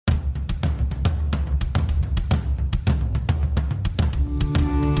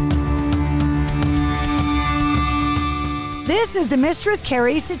This is the Mistress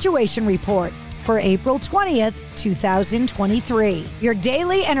Carrie Situation Report for April 20th, 2023. Your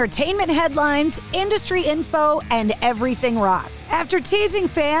daily entertainment headlines, industry info, and everything rock. After teasing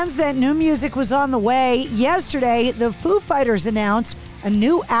fans that new music was on the way, yesterday the Foo Fighters announced a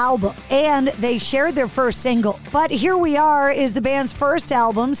new album, and they shared their first single. But Here We Are is the band's first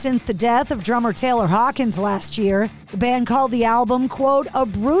album since the death of drummer Taylor Hawkins last year. The band called the album, quote, a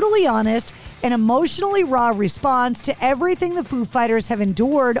brutally honest and emotionally raw response to everything the Foo Fighters have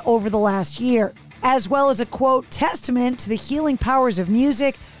endured over the last year, as well as a, quote, testament to the healing powers of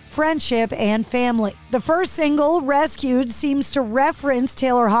music, friendship, and family. The first single, Rescued, seems to reference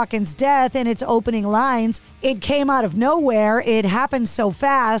Taylor Hawkins' death in its opening lines. It came out of nowhere. It happened so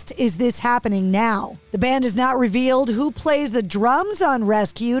fast. Is this happening now? The band has not revealed who plays the drums on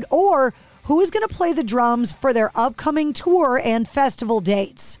Rescued or who is going to play the drums for their upcoming tour and festival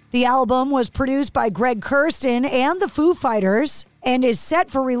dates. The album was produced by Greg Kurstin and the Foo Fighters and is set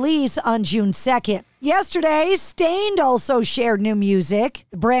for release on June 2nd. Yesterday, Stained also shared new music.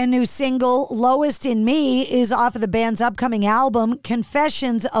 The brand new single, Lowest in Me, is off of the band's upcoming album,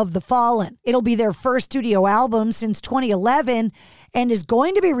 Confessions of the Fallen. It'll be their first studio album since 2011 and is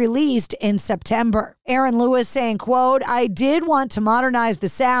going to be released in September. Aaron Lewis saying, quote, I did want to modernize the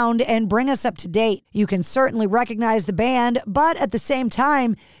sound and bring us up to date. You can certainly recognize the band, but at the same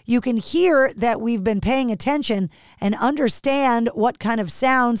time, you can hear that we've been paying attention and understand what kind of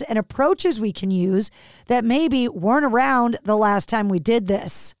sounds and approaches we can use that maybe weren't around the last time we did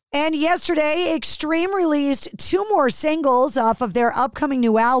this. And yesterday, Extreme released 2 more singles off of their upcoming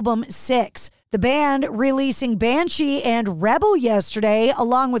new album, 6. The band releasing Banshee and Rebel yesterday,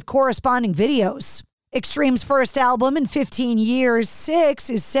 along with corresponding videos. Extreme's first album in 15 years, 6,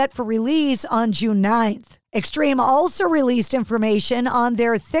 is set for release on June 9th. Extreme also released information on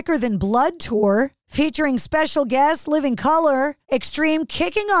their Thicker Than Blood tour, featuring special guest Living Colour. Extreme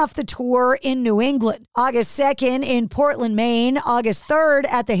kicking off the tour in New England, August 2nd in Portland, Maine, August 3rd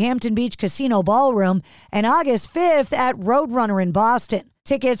at the Hampton Beach Casino Ballroom, and August 5th at Roadrunner in Boston.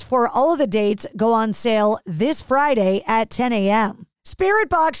 Tickets for all of the dates go on sale this Friday at 10 a.m. Spirit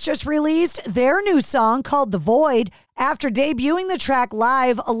Box just released their new song called The Void after debuting the track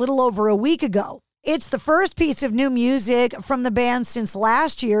live a little over a week ago. It's the first piece of new music from the band since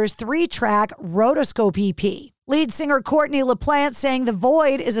last year's 3-track Rotoscope EP. Lead singer Courtney LaPlante saying The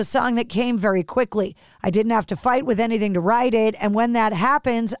Void is a song that came very quickly. I didn't have to fight with anything to write it, and when that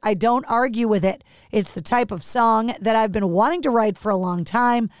happens, I don't argue with it. It's the type of song that I've been wanting to write for a long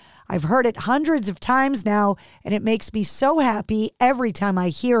time. I've heard it hundreds of times now, and it makes me so happy every time I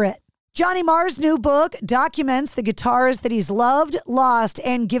hear it. Johnny Marr's new book documents the guitars that he's loved, lost,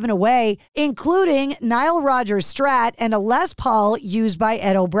 and given away, including Nile Rodgers Strat and a Les Paul used by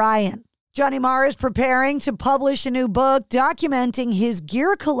Ed O'Brien. Johnny Marr is preparing to publish a new book documenting his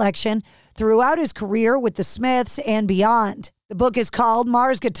gear collection throughout his career with the Smiths and beyond. The book is called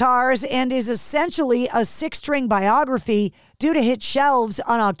Marr's Guitars and is essentially a 6-string biography due to hit shelves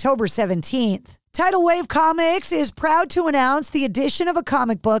on October 17th. Tidal Wave Comics is proud to announce the addition of a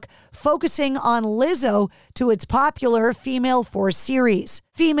comic book focusing on Lizzo to its popular Female Force series.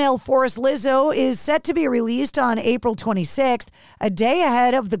 Female Force Lizzo is set to be released on April 26th, a day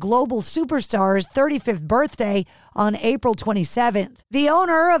ahead of the global superstar's 35th birthday on April 27th. The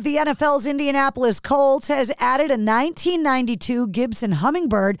owner of the NFL's Indianapolis Colts has added a 1992 Gibson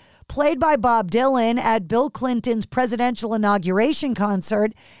Hummingbird played by Bob Dylan at Bill Clinton's presidential inauguration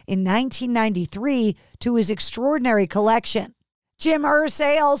concert in 1993 to his extraordinary collection. Jim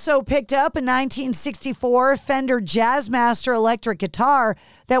Irsay also picked up a 1964 Fender Jazzmaster electric guitar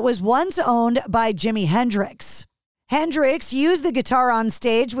that was once owned by Jimi Hendrix. Hendrix used the guitar on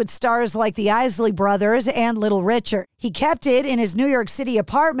stage with stars like the Isley Brothers and Little Richard. He kept it in his New York City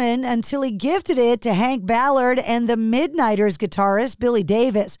apartment until he gifted it to Hank Ballard and the Midnighters guitarist Billy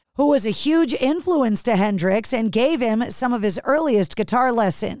Davis, who was a huge influence to Hendrix and gave him some of his earliest guitar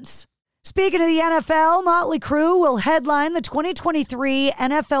lessons. Speaking of the NFL, Motley Crue will headline the 2023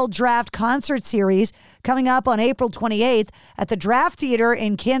 NFL Draft Concert Series coming up on April 28th at the Draft Theater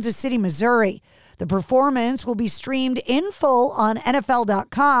in Kansas City, Missouri. The performance will be streamed in full on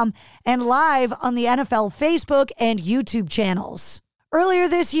NFL.com and live on the NFL Facebook and YouTube channels. Earlier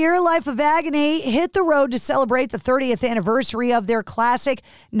this year, Life of Agony hit the road to celebrate the 30th anniversary of their classic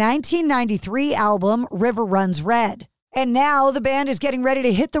 1993 album, River Runs Red. And now the band is getting ready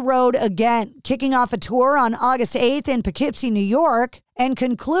to hit the road again, kicking off a tour on August 8th in Poughkeepsie, New York, and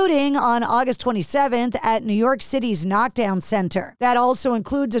concluding on August 27th at New York City's Knockdown Center. That also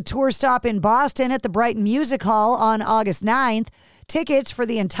includes a tour stop in Boston at the Brighton Music Hall on August 9th. Tickets for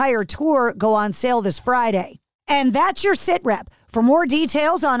the entire tour go on sale this Friday. And that's your Sit Rep. For more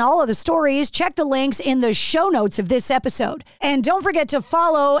details on all of the stories, check the links in the show notes of this episode. And don't forget to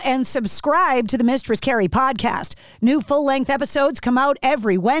follow and subscribe to the Mistress Carrie podcast. New full-length episodes come out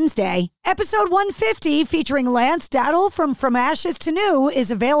every Wednesday. Episode 150, featuring Lance Daddle from Ashes to New,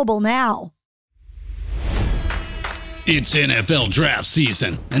 is available now. It's NFL draft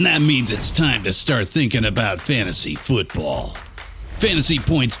season, and that means it's time to start thinking about fantasy football.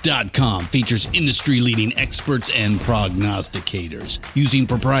 FantasyPoints.com features industry-leading experts and prognosticators using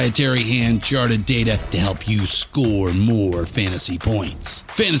proprietary hand-charted data to help you score more fantasy points.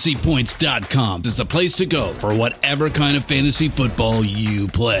 FantasyPoints.com is the place to go for whatever kind of fantasy football you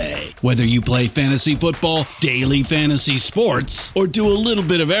play. Whether you play fantasy football, daily fantasy sports, or do a little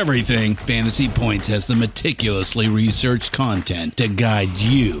bit of everything, Fantasy Points has the meticulously researched content to guide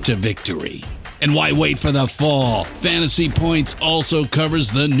you to victory. And why wait for the fall? Fantasy Points also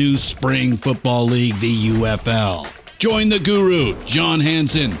covers the new spring football league, the UFL. Join the guru, John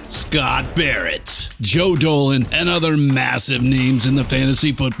Hansen, Scott Barrett, Joe Dolan, and other massive names in the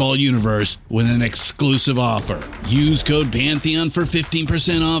fantasy football universe with an exclusive offer. Use code Pantheon for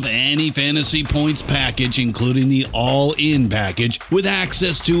 15% off any Fantasy Points package, including the all-in package, with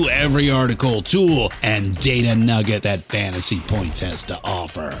access to every article, tool, and data nugget that Fantasy Points has to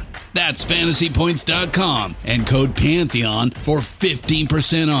offer. That's FantasyPoints.com and code Pantheon for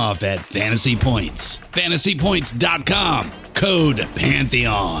 15% off at Fantasy Points. FantasyPoints.com, code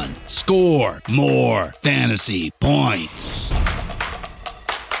Pantheon. Score more fantasy points.